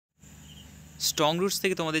Strong roots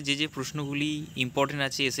থেকে তোমাদের যে প্রশ্নগুলি ইম্পর্টেন্ট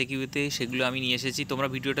আছে এসএকিউতে সেগুলো আমি নিয়ে এসেছি। তোমরা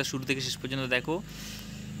ভিডিওটা শুরু থেকে শেষ পর্যন্ত দেখো।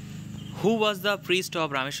 হু was the priest of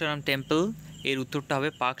Rameswaram temple? এর উত্তরটা হবে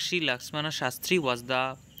Pakshi Lakshmana Shastri was the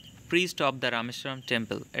priest of the Rameswaram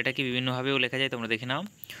temple. এটাকে বিভিন্নভাবেও লেখা যায়, তোমরা দেখে নাও।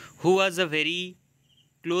 হু ওয়াজ a very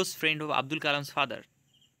close friend of Abdul Kalam's father?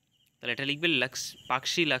 তাহলে এটা লিখবে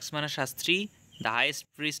Pakshi Lakshmana Shastri, the highest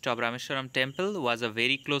priest of Rameswaram temple, was a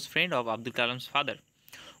very close friend of Abdul Kalam's father.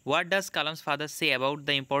 What does Kalam's father say about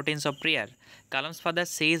the importance of prayer? Kalam's father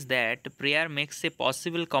says that prayer makes a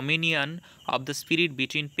possible communion of the spirit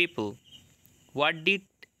between people. What did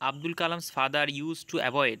Abdul Kalam's father used to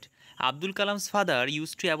avoid? Abdul Kalam's father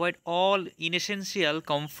used to avoid all inessential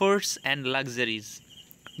comforts and luxuries.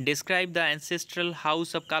 Describe the ancestral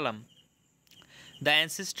house of Kalam. The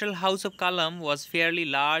ancestral house of Kalam was fairly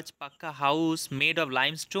large Pakka house made of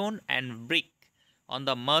limestone and brick on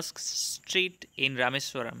the Musk Street in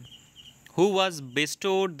Rameswaram. Who was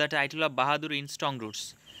bestowed the title of Bahadur in strong roots?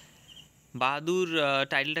 Bahadur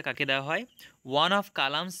টাইটেলটা কাকে দেওয়া হয়? One of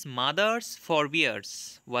Kalam's mother's forebears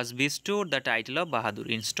was bestowed the title of Bahadur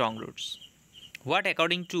in strong roots. What,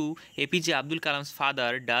 according to APJ Abdul Kalam's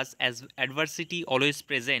father, does as adversity always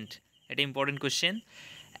present? এটা important question.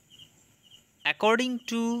 According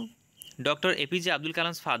to Dr. APJ Abdul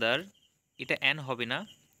Kalam's father, এটা an হবে না,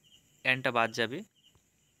 অ্যানটা বাদ যাবে।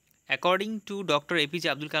 According to Dr. APJ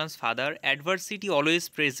Abdul Kalam's father, adversity always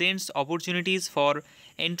presents opportunities for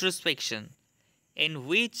introspection. In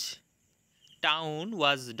which town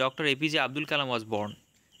was Dr. APJ Abdul Kalam was born?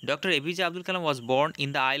 Dr. APJ Abdul Kalam was born in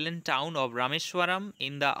the island town of Rameswaram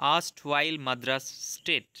in the erstwhile Madras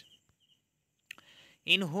state.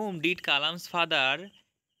 In whom did Kalam's father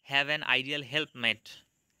have an ideal helpmate?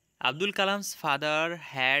 Abdul Kalam's father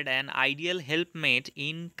had an ideal helpmate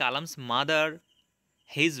in Kalam's mother,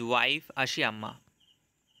 his wife Ashi Amma.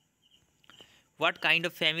 What kind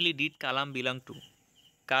of family did Kalam belong to?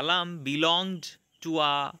 Kalam belonged to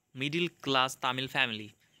a middle class Tamil family.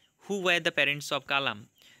 Who were the parents of Kalam?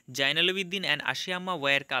 Jainalabuddin and Ashi Amma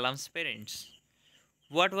were Kalam's parents.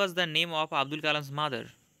 What was the name of Abdul Kalam's mother?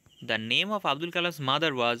 The name of Abdul Kalam's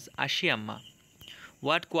mother was Ashi Amma.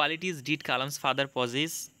 What qualities did Kalam's father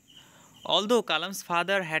possess? Although Kalam's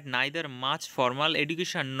father had neither much formal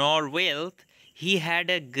education nor wealth, he had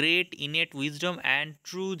a great innate wisdom and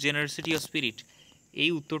true generosity of spirit.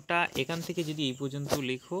 এই উত্তরটা এখান থেকে যদি এই পর্যন্ত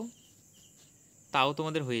লেখো তাও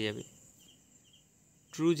তোমাদের হয়ে যাবে,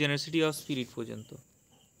 ট্রু জেনারসিটি অফ স্পিরিট পর্যন্ত,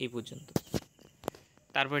 এই পর্যন্ত।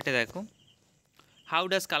 তারপর এটা দেখো, how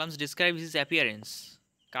does Kalam's describe his appearance?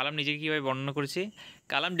 কালাম নিজেকে কীভাবে বর্ণনা করেছে?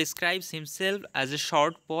 কালাম describes himself as a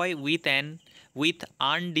short boy with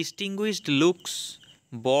undistinguished looks,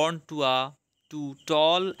 born to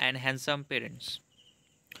tall and handsome parents.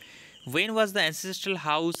 When was the ancestral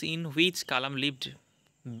house in which Kalam lived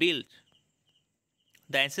built?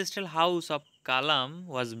 The ancestral house of Kalam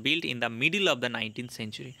was built in the middle of the 19th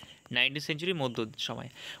century. 19th century মধ্য সময়.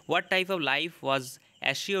 What type of life was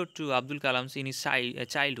assured to Abdul Kalam's in his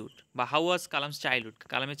childhood? বা how was Kalam's childhood?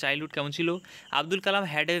 কালামের childhood কেমন ছিল? Abdul Kalam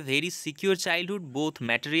had a very secure childhood both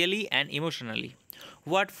materially and emotionally.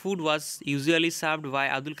 What food was usually served by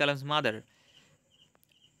Abdul Kalam's mother?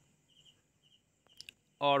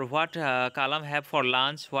 Or what Kalam have for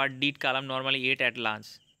lunch? What did Kalam normally eat at lunch?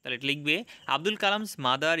 তাহলে এটা লিখবে, Abdul Kalam's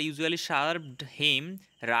mother usually served him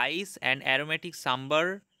rice and aromatic sambar,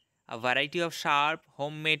 a variety of sharp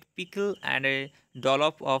homemade pickle and a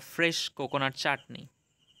dollop of fresh coconut chutney.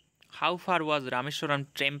 How far was Rameswaram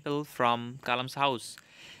temple from Kalam's house?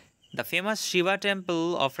 The famous Shiva temple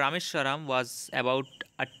of Rameswaram was about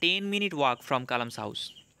a 10-minute walk from Kalam's house.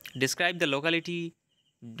 Describe the locality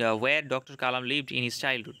where Dr. Kalam lived in his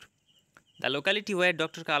childhood. The locality where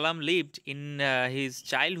Dr. Kalam lived in his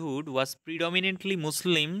childhood was predominantly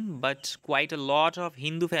Muslim, but quite a lot of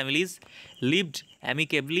Hindu families lived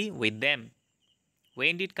amicably with them.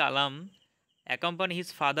 When did Kalam accompany his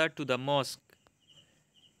father to the mosque?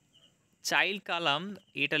 Child Kalam,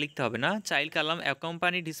 এটা লিখতে হবে না, Child Kalam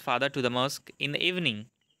accompanied his father to the mosque in the evening.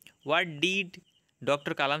 What did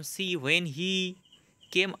Dr. Kalam see when he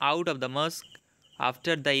came out of the mosque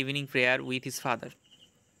after the evening prayer with his father?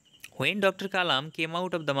 When Dr. Kalam came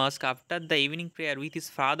out of the mosque after the evening prayer with his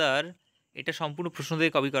father, এটা সম্পূর্ণ প্রশ্ন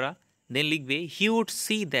দিয়ে copy করা, দেন লিখবে, he would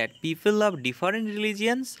see that people of different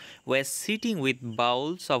religions were sitting with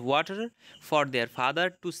bowls of water for their father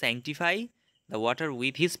to sanctify the water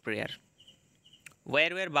with his prayer.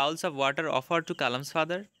 Where were bowls of water offered to Kalam's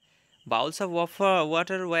father? Bowls of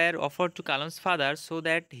water were offered to Kalam's father so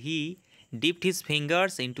that he dipped his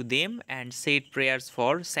fingers into them and said prayers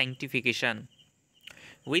for sanctification.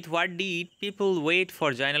 With what did people wait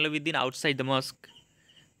for Jainal-Abidin outside the mosque?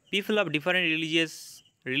 People of different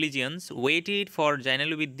religions waited for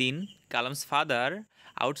Jainal-Abidin, Kalam's father,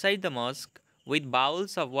 outside the mosque with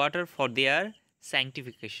bowls of water for their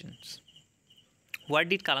sanctifications. What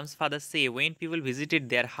did Kalam's father say when people visited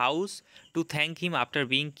their house to thank him after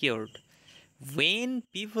being cured? When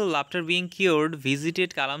people, after being cured,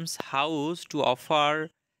 visited Kalam's house to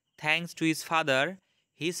offer thanks to his father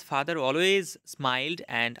always smiled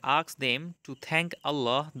and asked them to thank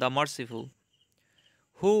Allah the Merciful,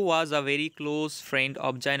 who was a very close friend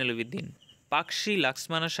of Jainal-Abidin. Pakshi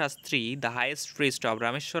Lakshmana Shastri, the highest priest of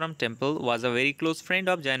Rameshwaram temple, was a very close friend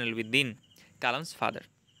of Jainal-Abidin, Kalam's father.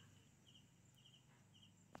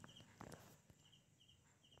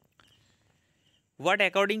 What,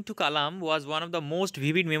 according to Kalam, was one of the most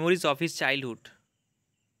vivid memories of his childhood?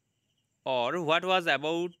 Or what was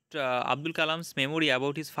about Abdul Kalam's memory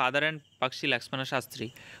about his father and Pakshi Lakshmana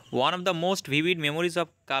Shastri? One of the most vivid memories of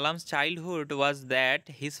Kalam's childhood was that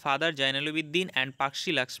his father Jainal-Abidin and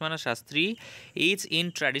Pakshi Lakshmana Shastri, each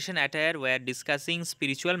in tradition attire, were discussing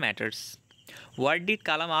spiritual matters. What did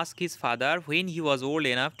Kalam ask his father when he was old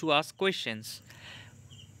enough to ask questions?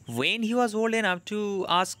 When he was old enough to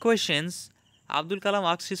ask questions, Abdul Kalam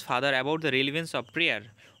asked his father about the relevance of prayer.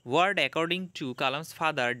 What, according to Kalam's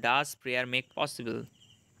father, does prayer make possible?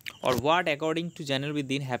 Or what, according to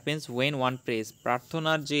Jainal-Abidin, happens when one prays?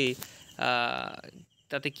 প্রার্থনার যে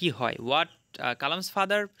তাতে কি হয়? What Kalam's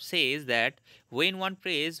father says that when one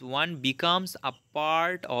prays, one becomes a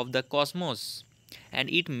part of the cosmos, and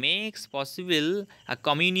it makes possible a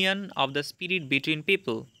communion of the spirit between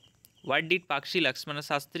people. What did Pakshi Lakshmana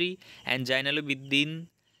Shastri and Jainal-Abidin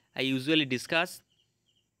usually discuss?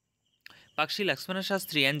 Pakshi Lakshmana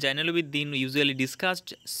Shastri and Jainal-Abidin usually discussed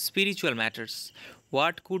spiritual matters.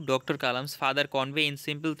 What could Dr. Kalam's father convey in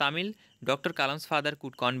simple Tamil? Dr. Kalam's father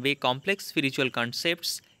could convey complex spiritual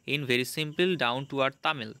concepts in very simple, down-to-earth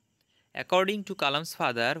Tamil. According to Kalam's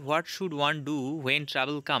father, what should one do when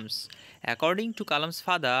trouble comes? According to Kalam's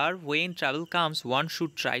father, when trouble comes, one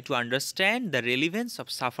should try to understand the relevance of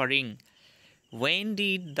suffering. When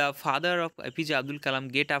did the father of APJ Abdul Kalam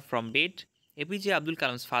get up from bed? APJ Abdul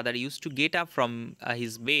Kalam's father used to get up from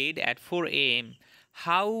his bed at 4 a.m.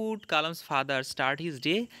 How would Kalam's father start his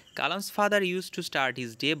day? Kalam's father used to start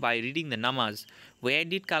his day by reading the namaz. Where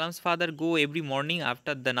did Kalam's father go every morning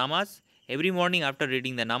after the namaz? Every morning after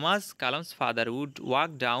reading the namaz, Kalam's father would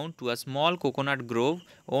walk down to a small coconut grove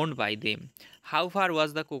owned by them. How far was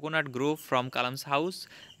the coconut grove from Kalam's house?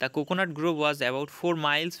 The coconut grove was about 4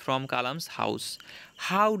 miles from Kalam's house.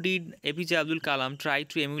 How did APJ Abdul Kalam try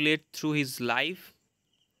to emulate through his life?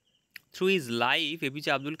 Through his life, APJ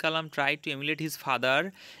Abdul Kalam tried to emulate his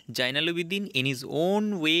father, Jainal-Abidin, in his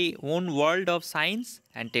own way, own world of science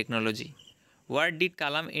and technology. What did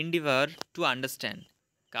Kalam endeavor to understand?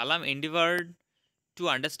 Kalam endeavored to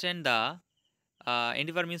understand the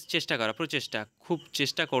endeavor means চেষ্টা করা, প্রচেষ্টা, খুব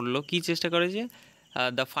চেষ্টা করলো, কি চেষ্টা করে যে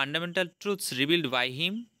the fundamental truths revealed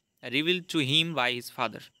to him by his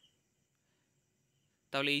father.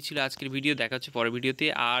 তাহলে এই ছিল আজকের ভিডিও। দেখা হচ্ছে পরের ভিডিওতে।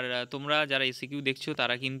 আর তোমরা যারা এসিকিউ দেখছো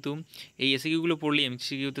তারা কিন্তু এই এসিকিউগুলো পড়লে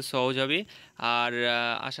এমসিকিউতে সহজ হবে। আর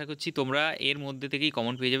আশা করছি তোমরা এর মধ্যে থেকেই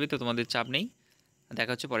কমন পেয়ে যাবে, তো তোমাদের চাপ নেই।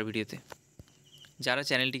 দেখা হচ্ছে পরের ভিডিওতে। যারা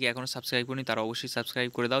চ্যানেলটিকে এখনও সাবস্ক্রাইব করেনি তারা অবশ্যই সাবস্ক্রাইব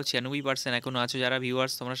করে দাও। 96% এখনও আছো যারা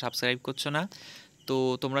ভিউয়ার্স, তোমরা সাবস্ক্রাইব করছো না, তো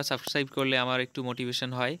তোমরা সাবস্ক্রাইব করলে আমার একটু মোটিভেশন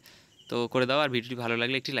হয়, তো করে দাও। আর ভিডিওটি ভালো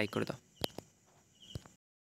লাগলে একটি লাইক করে দাও।